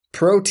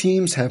Pro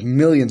teams have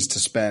millions to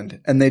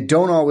spend, and they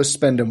don't always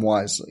spend them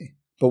wisely.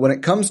 But when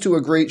it comes to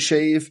a great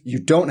shave, you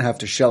don't have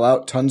to shell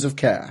out tons of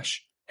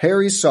cash.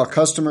 Harry's saw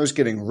customers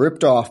getting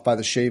ripped off by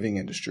the shaving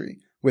industry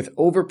with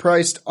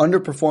overpriced,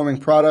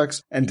 underperforming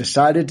products and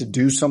decided to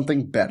do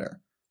something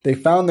better. They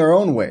found their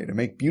own way to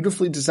make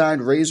beautifully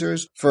designed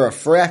razors for a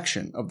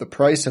fraction of the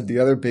price of the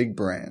other big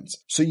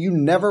brands, so you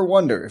never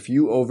wonder if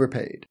you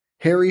overpaid.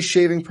 Harry's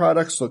shaving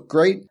products look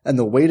great, and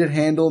the weighted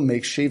handle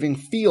makes shaving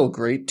feel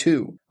great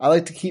too. I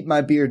like to keep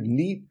my beard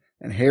neat,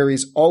 and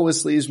Harry's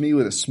always leaves me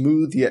with a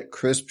smooth yet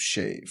crisp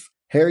shave.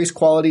 Harry's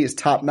quality is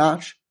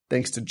top-notch,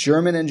 thanks to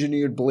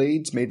German-engineered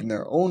blades made in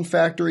their own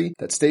factory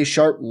that stay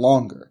sharp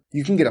longer.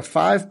 You can get a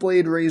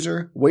 5-blade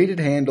razor, weighted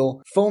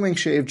handle, foaming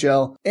shave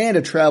gel, and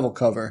a travel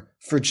cover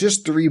for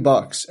just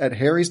 $3 at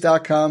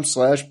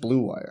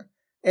harrys.com/bluewire.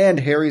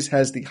 And Harry's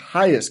has the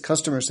highest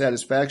customer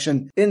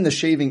satisfaction in the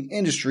shaving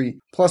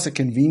industry, plus a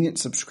convenient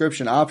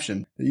subscription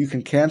option that you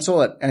can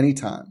cancel at any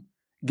time.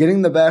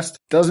 Getting the best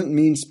doesn't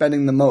mean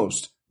spending the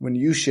most when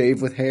you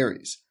shave with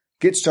Harry's.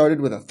 Get started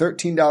with a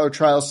 $13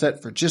 trial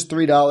set for just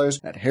 $3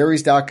 at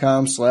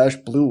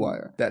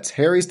harrys.com/bluewire. That's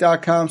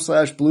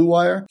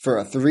harrys.com/bluewire for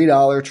a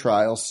 $3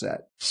 trial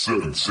set.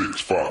 7,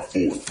 6, 5,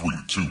 4, 3,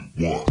 2,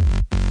 1.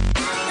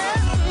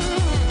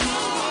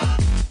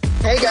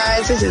 Hey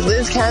guys, this is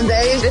Liz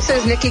Cambage. This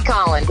is Nikki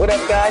Collins. What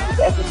up guys,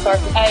 it's Esther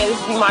Sarkis. Hey, this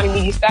is Imani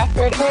Migi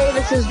Stafford. Hey,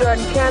 this is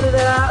Jordan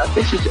Canada.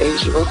 This is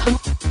Asia Wilson.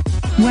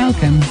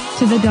 Welcome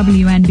to the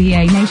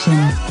WNBA Nation.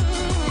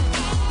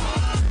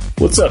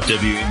 What's up,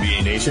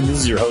 WNBA Nation? This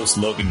is your host,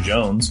 Logan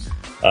Jones.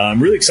 I'm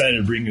really excited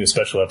to bring you a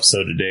special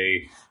episode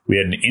today. We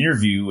had an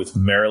interview with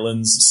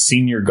Maryland's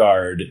senior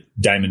guard,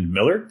 Diamond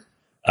Miller.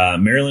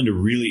 Maryland, a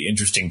really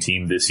interesting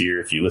team this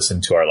year. If you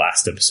listened to our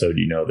last episode,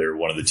 you know they're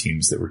one of the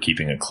teams that we're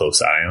keeping a close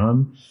eye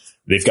on.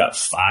 They've got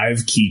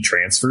 5 key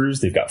transfers.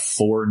 They've got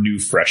 4 new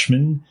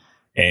freshmen.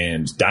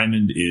 And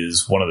Diamond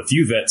is one of the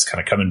few vets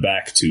kind of coming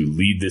back to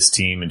lead this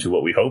team into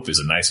what we hope is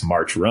a nice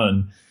March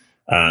run.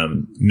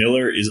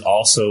 Miller is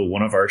also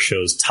one of our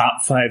show's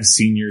top 5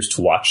 seniors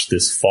to watch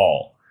this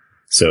fall.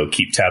 So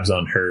keep tabs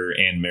on her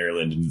and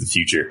Maryland into the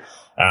future.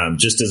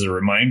 Just as a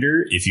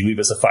reminder, if you leave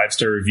us a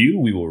 5-star review,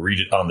 we will read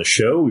it on the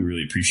show. We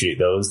really appreciate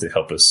those. They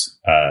help us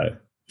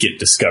get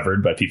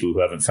discovered by people who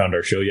haven't found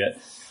our show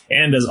yet.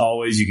 And as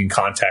always, you can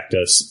contact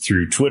us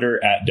through Twitter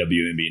at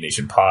WNBA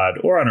Nation Pod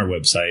or on our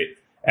website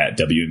at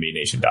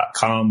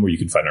WNBANation.com, where you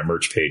can find our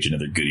merch page and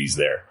other goodies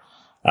there.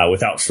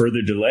 Without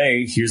further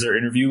delay, here's our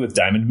interview with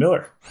Diamond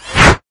Miller.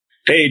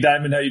 Hey,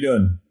 Diamond, how you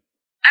doing?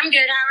 I'm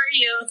good. How are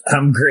you?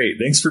 I'm great.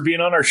 Thanks for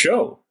being on our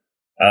show.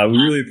 We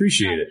really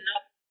appreciate it.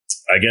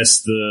 I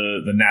guess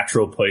the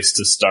natural place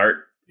to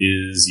start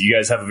is you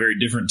guys have a very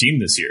different team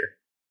this year.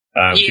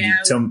 Can you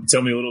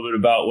tell me a little bit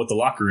about what the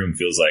locker room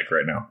feels like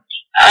right now?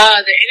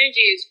 The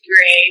energy is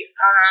great.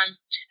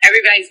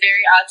 Everybody's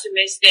very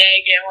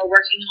optimistic, and we're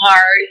working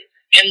hard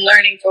and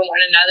learning from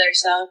one another.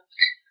 So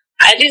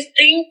I just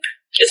think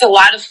it's a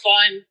lot of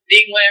fun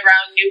being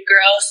around new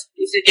girls.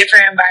 It's a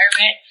different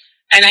environment,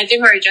 and I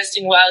think we're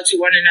adjusting well to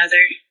one another.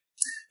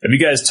 Have you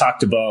guys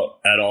talked about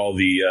at all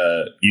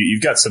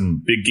you've got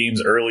some big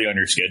games early on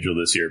your schedule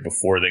this year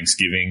before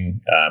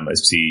Thanksgiving. I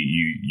see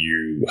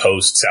you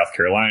host South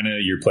Carolina.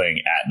 You're playing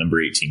at number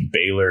 18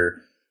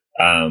 Baylor.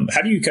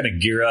 How do you kind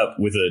of gear up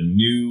with a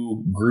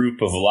new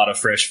group of a lot of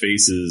fresh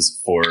faces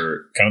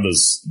for kind of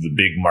the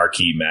big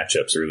marquee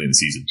matchups early in the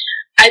season?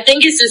 I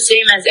think it's the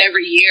same as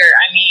every year.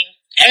 I mean,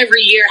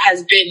 every year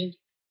has been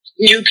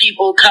new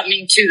people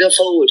coming to the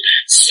fold.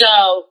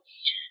 So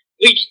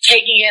we're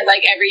taking it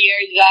like every year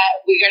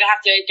that we're going to have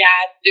to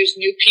adapt. There's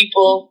new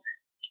people,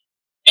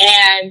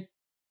 and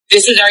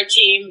this is our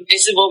team.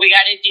 This is what we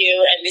got to do,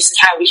 and this is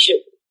how we're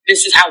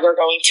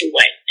going to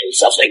win and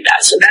stuff like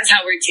that. So that's how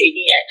we're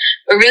taking it.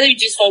 We're really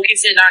just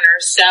focusing on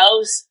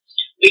ourselves.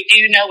 We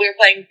do know we're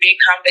playing big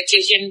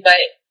competition, but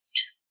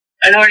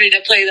in order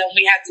to play them,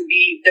 we have to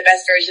be the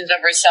best versions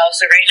of ourselves.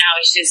 So right now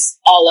it's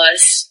just all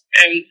us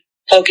and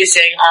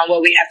focusing on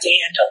what we have to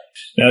handle.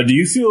 Now, do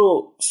you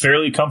feel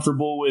fairly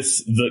comfortable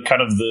with the kind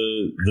of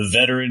the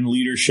veteran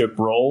leadership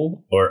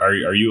role, or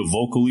are you a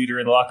vocal leader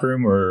in the locker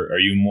room, or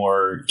are you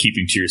more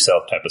keeping to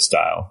yourself type of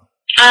style?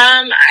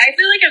 I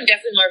feel like I'm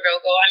definitely more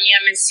vocal. I mean,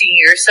 I'm a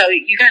senior, so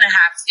you kind of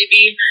have to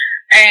be.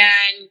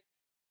 And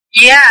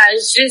yeah,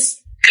 it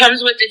just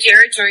comes with the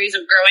territories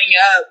of growing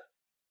up.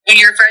 When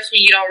you're a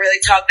freshman, you don't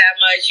really talk that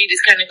much. You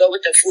just kind of go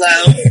with the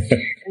flow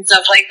and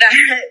stuff like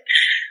that.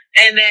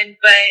 And then,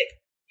 but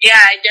yeah,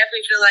 I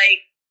definitely feel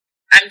like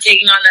I'm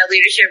taking on that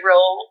leadership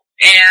role,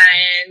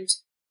 and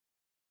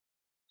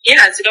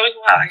yeah, it's going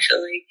well. I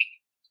feel like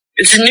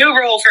it's a new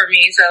role for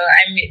me, so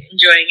I'm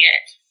enjoying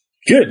it.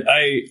 Good.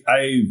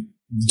 I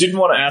didn't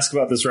want to ask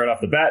about this right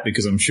off the bat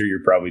because I'm sure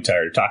you're probably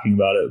tired of talking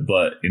about it.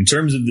 But in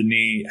terms of the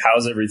knee,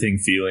 how's everything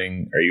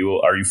feeling?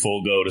 Are you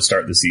full go to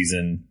start the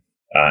season?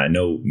 I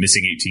know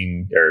missing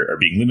 18 or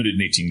being limited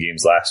in 18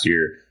 games last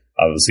year,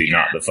 obviously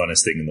not the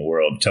funnest thing in the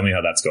world. Tell me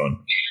how that's going.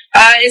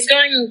 It's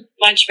going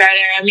much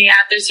better. I mean,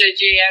 after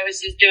surgery, I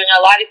was just doing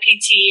a lot of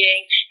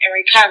PTing and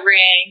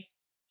recovering.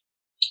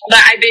 But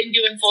I've been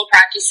doing full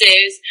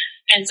practices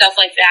and stuff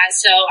like that.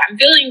 So I'm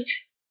feeling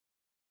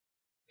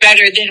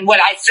better than what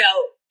I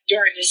felt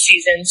during the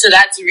season. So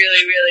that's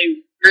really,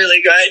 really,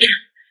 really good.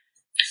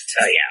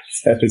 So,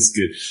 yeah. That is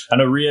good. I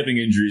know rehabbing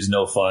injury is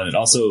no fun. It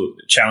also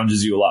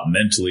challenges you a lot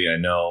mentally, I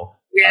know.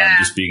 Yeah.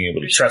 Just being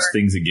able to trust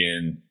things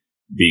again,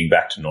 being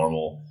back to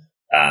normal.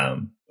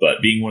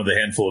 But being one of the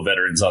handful of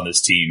veterans on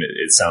this team,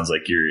 it sounds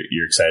like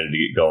you're excited to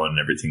get going and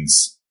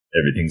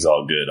everything's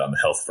all good on the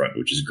health front,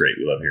 which is great.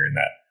 We love hearing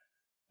that.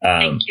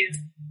 Thank you.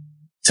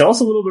 Tell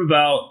us a little bit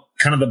about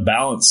kind of the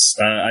balance.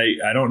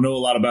 I don't know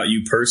a lot about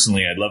you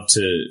personally. I'd love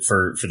to,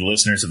 for the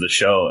listeners of the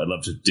show, I'd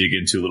love to dig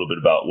into a little bit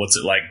about what's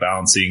it like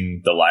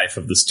balancing the life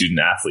of the student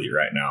athlete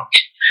right now.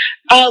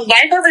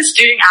 Life of a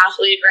student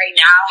athlete right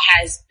now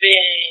has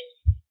been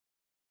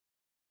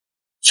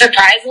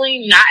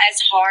surprisingly not as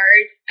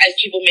hard as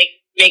people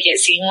make it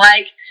seem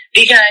like,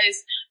 because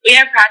we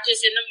have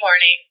practice in the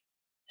morning.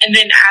 And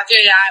then after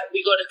that,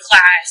 we go to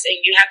class and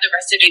you have the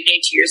rest of the day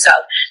to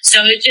yourself.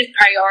 So it's just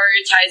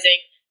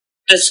prioritizing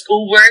the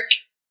schoolwork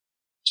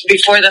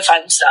before the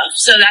fun stuff.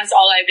 So that's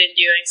all I've been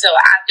doing. So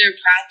after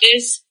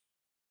practice,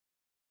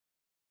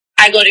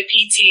 I go to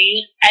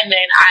PT and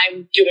then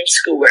I'm doing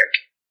schoolwork.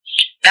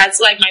 That's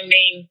like my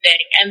main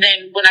thing. And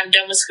then when I'm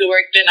done with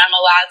schoolwork, then I'm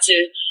allowed to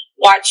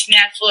watch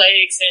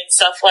Netflix and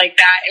stuff like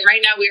that. And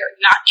right now we are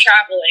not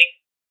traveling.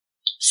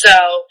 So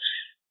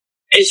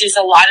it's just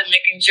a lot of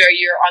making sure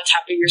you're on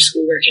top of your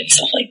schoolwork and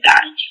stuff like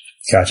that.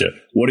 Gotcha.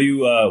 What are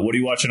you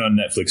watching on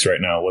Netflix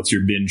right now? What's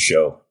your binge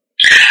show?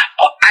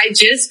 Oh, I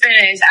just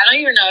finished. I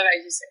don't even know if I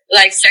just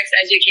like Sex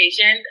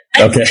Education.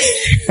 Okay.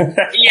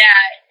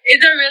 Yeah,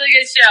 it's a really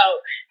good show.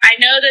 I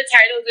know the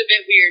title's a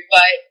bit weird,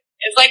 but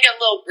it's like a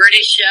little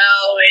British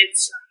show.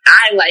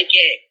 I like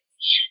it.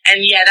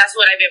 And yeah, that's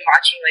what I've been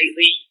watching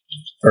lately.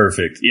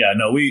 Perfect. Yeah,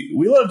 no, we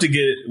love to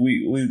get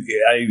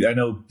I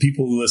know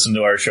people who listen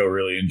to our show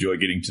really enjoy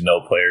getting to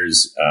know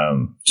players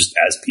just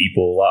as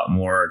people a lot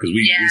more, because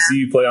we see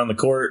you play on the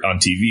court, on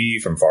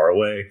TV from far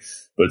away,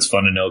 but it's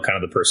fun to know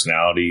kind of the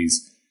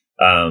personalities.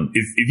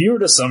 If you were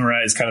to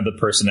summarize kind of the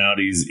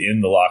personalities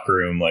in the locker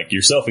room, like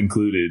yourself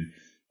included,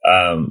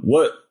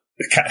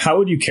 how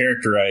would you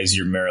characterize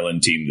your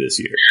Maryland team this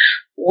year?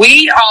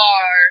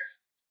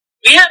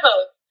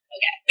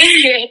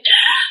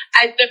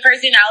 The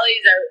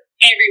personalities are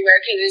everywhere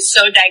because it's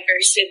so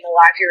diverse in the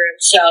locker room.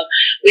 So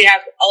we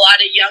have a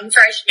lot of young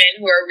freshmen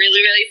who are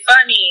really, really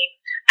funny,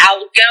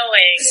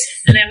 outgoing.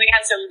 And then we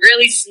have some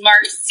really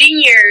smart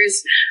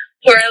seniors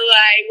who are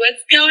like,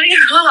 what's going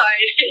on?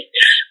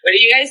 What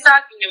are you guys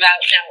talking about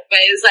now?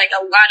 But it's like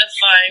a lot of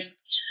fun,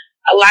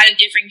 a lot of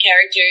different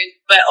characters.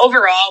 But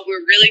overall,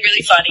 we're really,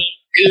 really funny,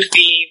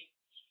 goofy.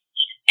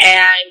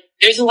 And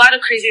there's a lot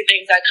of crazy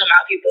things that come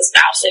out people's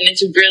mouths, and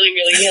it's really,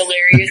 really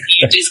hilarious.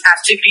 You just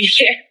have to be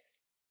there.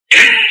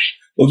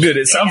 Well, good.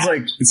 It sounds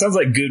like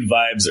good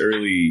vibes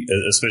early,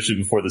 especially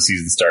before the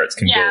season starts,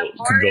 can go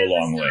a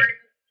long way.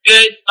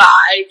 Good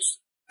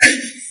vibes.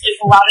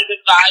 It's a lot of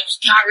good vibes.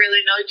 Not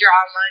really no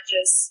drama.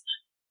 Just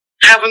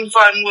having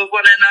fun with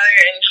one another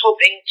and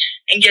hoping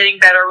and getting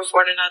better with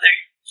one another.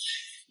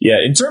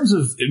 Yeah. In terms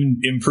of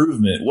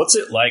improvement, what's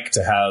it like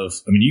to have?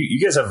 I mean, you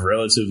guys have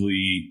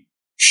relatively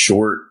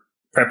short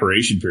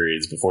preparation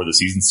periods before the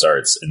season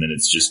starts, and then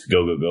it's just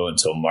go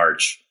until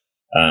March.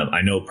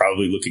 I know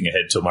probably looking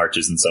ahead till March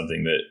isn't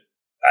something that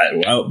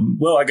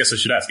I guess I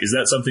should ask, is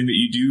that something that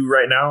you do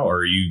right now,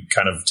 or are you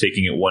kind of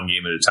taking it one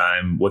game at a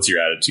time? What's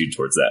your attitude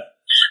towards that?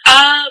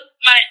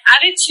 My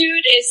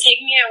attitude is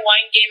taking it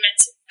one game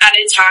at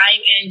a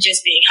time and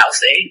just being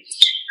healthy.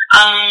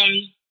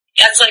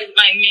 That's like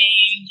my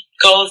main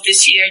goal of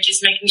this year,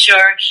 just making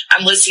sure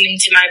I'm listening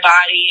to my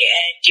body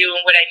and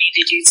doing what I need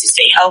to do to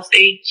stay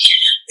healthy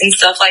and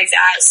stuff like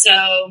that.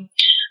 So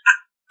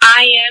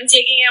I am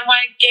taking it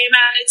one game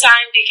at a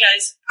time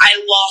because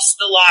I lost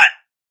a lot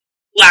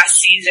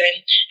last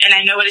season, and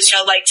I know what it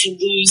felt like to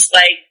lose,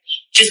 like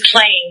just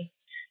playing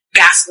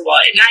basketball,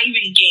 and not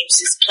even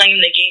games, just playing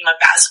the game of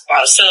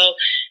basketball. So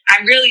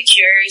I'm really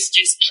curious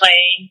just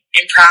playing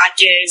in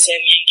practice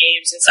and in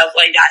games and stuff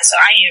like that. So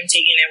I am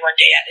taking it one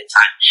day at a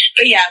time.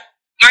 But yeah,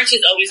 March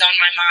is always on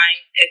my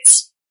mind.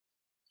 It's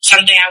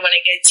something I want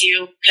to get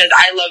to because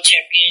I love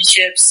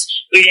championships.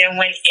 We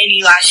didn't win any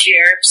last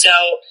year, so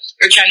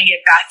we're trying to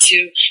get back to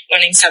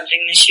winning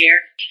something this year.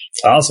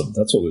 Awesome.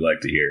 That's what we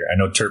like to hear. I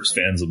know Terps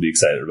fans will be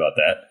excited about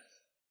that.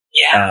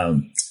 Yeah.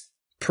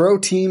 Pro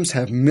teams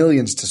have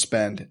millions to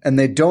spend, and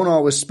they don't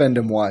always spend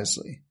them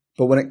wisely.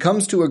 But when it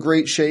comes to a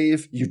great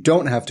shave, you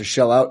don't have to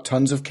shell out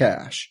tons of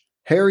cash.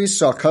 Harry's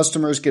saw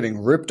customers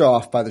getting ripped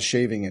off by the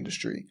shaving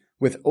industry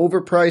with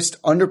overpriced,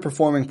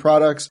 underperforming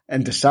products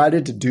and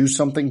decided to do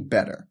something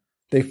better.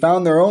 They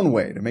found their own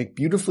way to make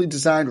beautifully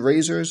designed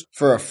razors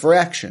for a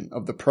fraction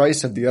of the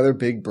price of the other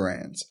big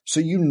brands,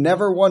 so you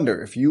never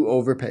wonder if you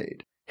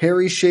overpaid.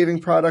 Harry's shaving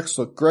products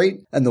look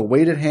great, and the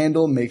weighted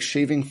handle makes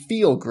shaving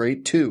feel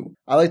great too.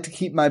 I like to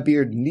keep my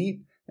beard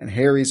neat, and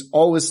Harry's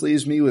always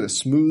leaves me with a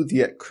smooth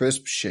yet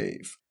crisp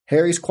shave.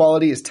 Harry's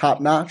quality is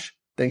top-notch.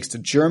 thanks to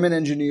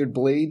German-engineered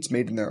blades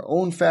made in their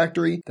own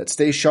factory that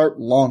stay sharp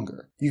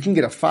longer. You can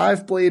get a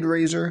 5-blade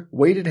razor,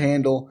 weighted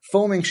handle,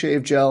 foaming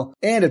shave gel,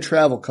 and a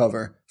travel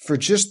cover for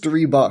just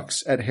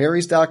 $3 at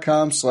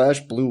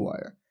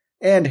harrys.com/bluewire.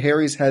 And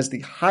Harry's has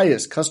the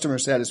highest customer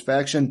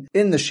satisfaction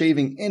in the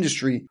shaving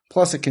industry,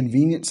 plus a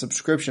convenient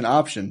subscription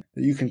option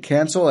that you can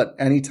cancel at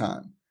any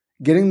time.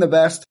 Getting the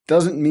best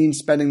doesn't mean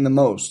spending the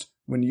most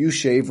when you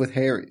shave with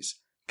Harry's.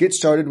 Get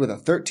started with a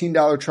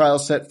 $13 trial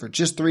set for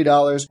just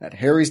 $3 at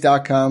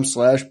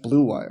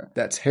harrys.com/bluewire.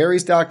 That's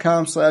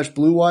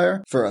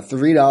harrys.com/bluewire for a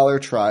 $3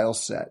 trial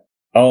set.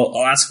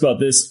 I'll ask about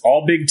this.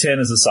 All Big Ten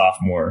as a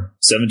sophomore,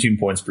 17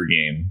 points per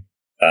game.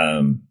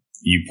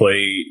 You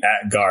play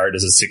at guard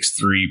as a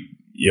 6'3",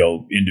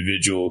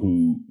 individual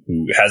who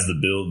has the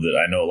build that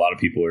I know a lot of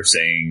people are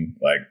saying,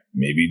 like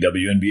maybe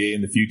WNBA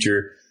in the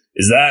future.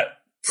 Is that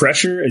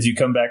pressure as you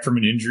come back from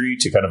an injury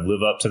to kind of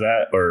live up to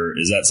that, or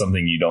is that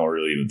something you don't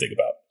really even think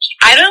about?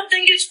 I don't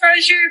think it's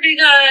pressure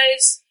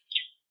because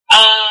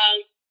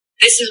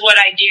this is what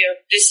I do.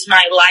 This is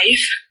my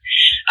life.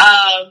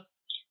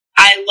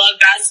 I love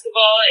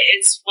basketball.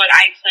 It's what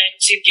I plan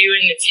to do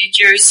in the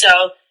future.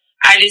 So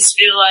I just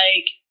feel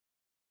like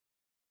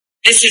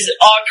this is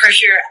all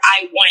pressure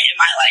I want in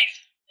my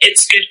life.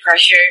 It's good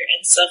pressure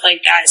and stuff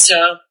like that.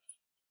 So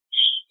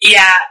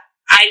yeah,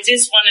 I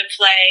just want to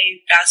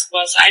play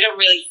basketball, so I don't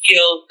really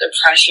feel the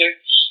pressure.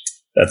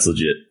 That's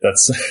legit.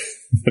 That's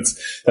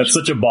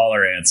such a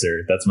baller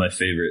answer. That's my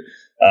favorite.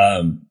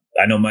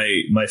 I know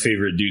my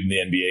favorite dude in the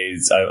NBA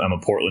is I'm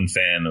a Portland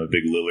fan. I'm a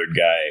big Lillard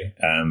guy.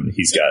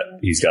 He's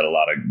got a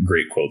lot of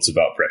great quotes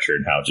about pressure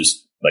and how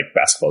just like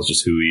basketball is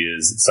just who he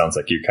is. It sounds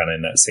like you're kind of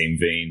in that same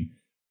vein.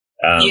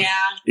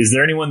 Yeah. Is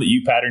there anyone that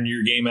you pattern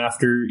your game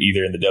after,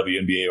 either in the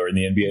WNBA or in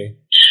the NBA?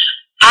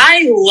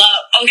 I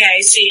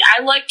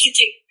like to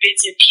take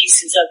bits and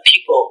pieces of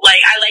people.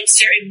 Like, I like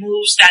certain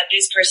moves that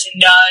this person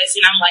does,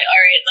 and I'm like,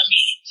 all right, let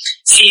me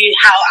see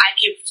how I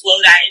can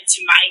flow that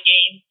into my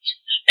game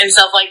and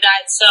stuff like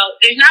that. So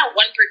there's not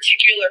one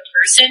particular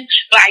person,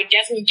 but I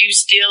definitely do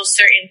steal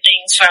certain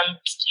things from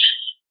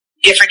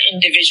different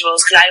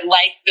individuals because I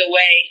like the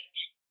way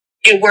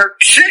it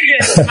works,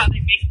 how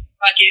they make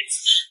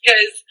buckets,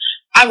 because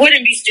I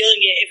wouldn't be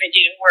stealing it if it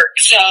didn't work.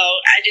 So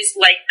I just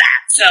like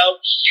that. So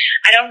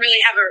I don't really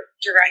have a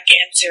direct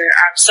answer.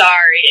 I'm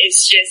sorry.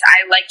 It's just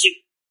I like to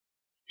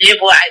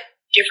nibble at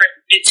different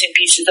bits and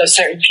pieces of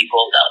certain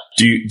people,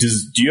 though.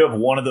 Do you have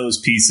one of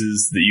those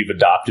pieces that you've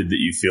adopted that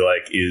you feel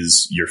like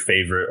is your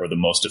favorite or the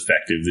most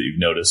effective that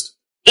you've noticed?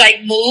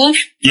 Like move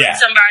yeah.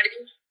 somebody?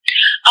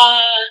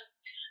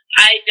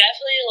 I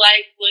definitely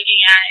like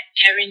looking at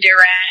Kevin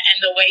Durant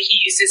and the way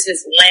he uses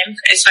his limb,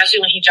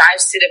 especially when he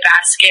drives to the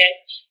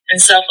basket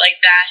and stuff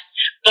like that.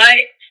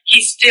 But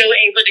he's still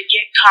able to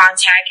get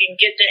contact and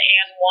get the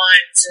and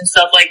ones and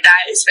stuff like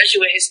that,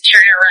 especially with his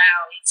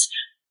turnarounds,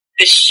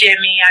 the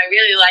shimmy. I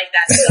really like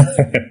that stuff.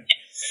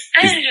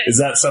 Is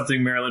that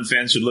something Maryland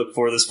fans should look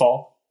for this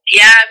fall?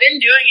 Yeah, I've been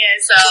doing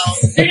it, so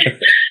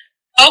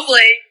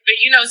hopefully. But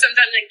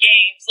sometimes in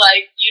games,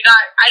 like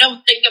I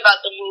don't think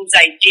about the moves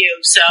I do.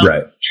 So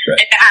right.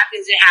 If it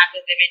happens, it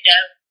happens. If it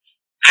doesn't,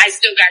 I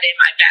still got it in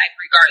my bag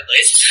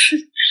regardless.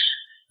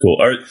 Cool.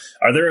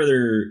 Are there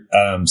other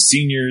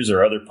seniors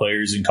or other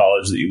players in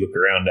college that you look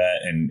around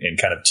at and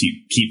kind of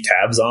keep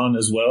tabs on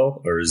as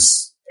well? Or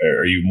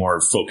are you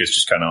more focused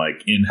just kind of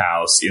like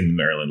in-house in the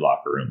Maryland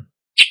locker room?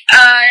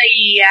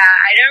 Yeah,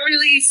 I don't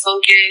really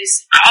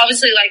focus.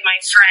 Obviously, like my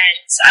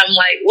friends, I'm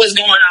like, what's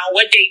going on?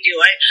 What they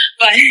doing?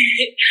 But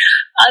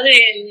other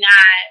than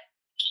that,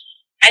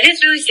 I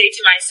just really stay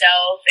to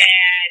myself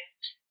and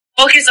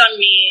focus on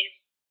me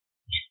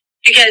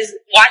because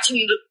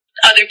watching the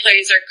other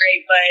players are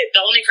great, but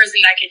the only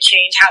person that can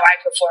change how I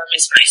perform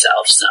is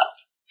myself. So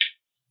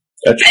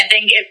I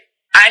think if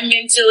I'm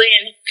mentally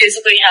and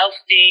physically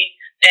healthy,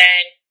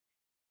 then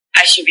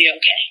I should be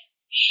okay.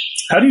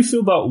 How do you feel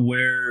about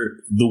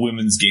where the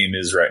women's game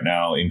is right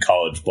now in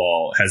college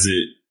ball? Has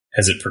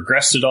it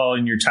progressed at all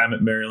in your time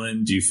at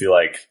Maryland? Do you feel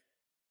like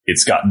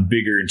it's gotten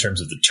bigger in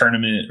terms of the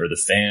tournament or the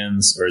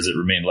fans, or has it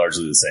remained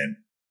largely the same?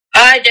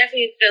 I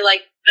definitely feel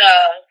like the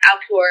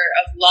outpour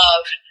of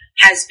love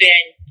has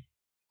been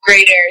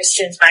greater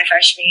since my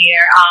freshman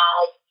year.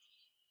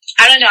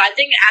 I don't know. I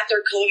think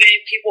after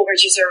COVID, people were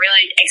just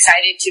really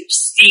excited to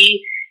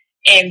see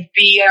and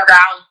be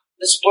around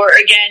the sport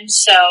again.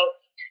 So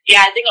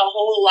yeah, I think a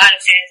whole lot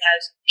of fans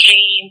have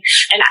came,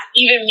 and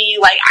even me,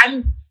 like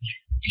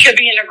could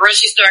be in a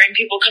grocery store and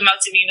people come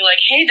up to me and be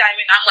like, "Hey,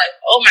 Diamond," I'm like,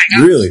 "Oh my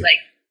gosh!" Really?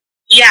 Like,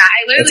 yeah,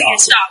 I literally get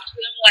awesome. stopped.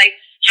 And I'm like,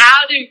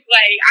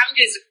 I'm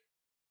just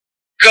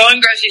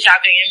going grocery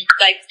shopping and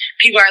like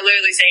people are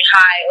literally saying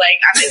hi. Like,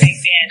 I'm a big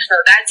fan, so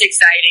that's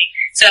exciting.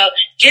 So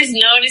just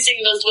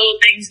noticing those little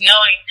things,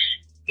 knowing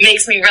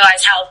makes me realize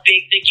how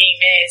big the game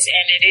is,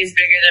 and it is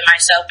bigger than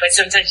myself. But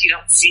sometimes you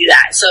don't see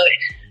that. So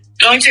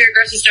going to a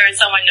grocery store and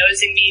someone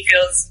noticing me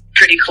feels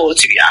pretty cool,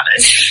 to be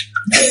honest.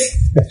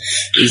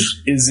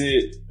 Is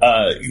it,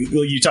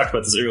 well, you talked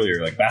about this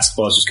earlier, like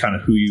basketball is just kind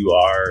of who you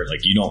are.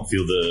 Like you don't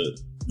feel the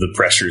the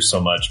pressure so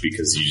much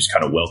because you just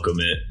kind of welcome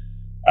it.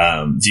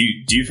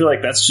 Do you feel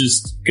like that's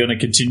just going to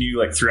continue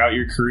like throughout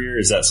your career?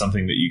 Is that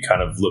something that you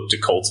kind of look to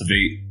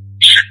cultivate?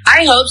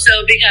 I hope so,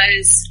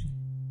 because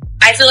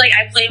I feel like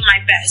I play my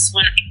best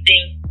when I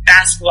think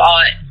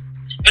basketball,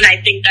 when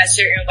I think that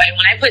certain way.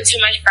 When I put too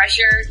much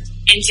pressure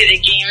into the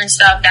game and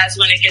stuff, that's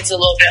when it gets a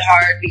little bit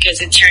hard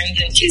because it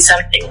turns into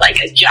something like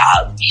a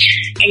job.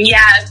 And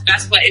yeah,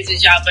 basketball is a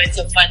job, but it's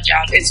a fun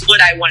job. It's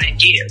what I want to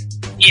do,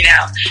 you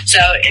know? So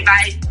if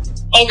I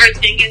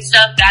overthink and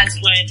stuff, that's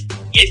when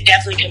it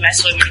definitely can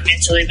mess with me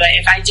mentally. But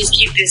if I just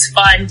keep this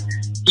fun,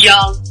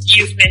 young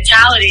youth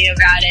mentality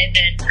about it,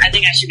 then I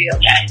think I should be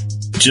okay.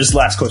 Just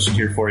last question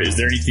here for you. Is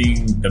there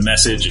anything, a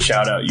message, a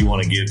shout out you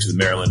want to give to the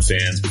Maryland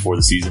fans before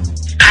the season?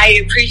 I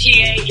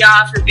appreciate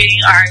y'all for being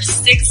our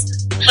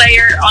 6th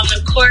player on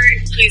the court.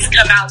 Please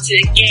come out to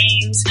the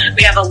games.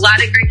 We have a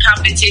lot of great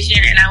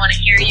competition, and I want to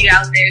hear you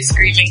out there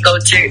screaming, "Go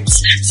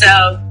Terps!"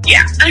 So,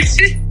 yeah.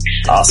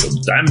 Awesome.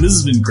 Diamond, this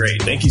has been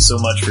great. Thank you so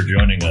much for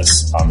joining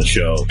us on the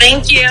show.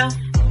 Thank you.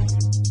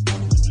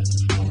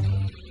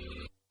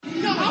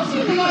 I'll see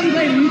you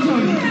later. You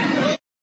told me.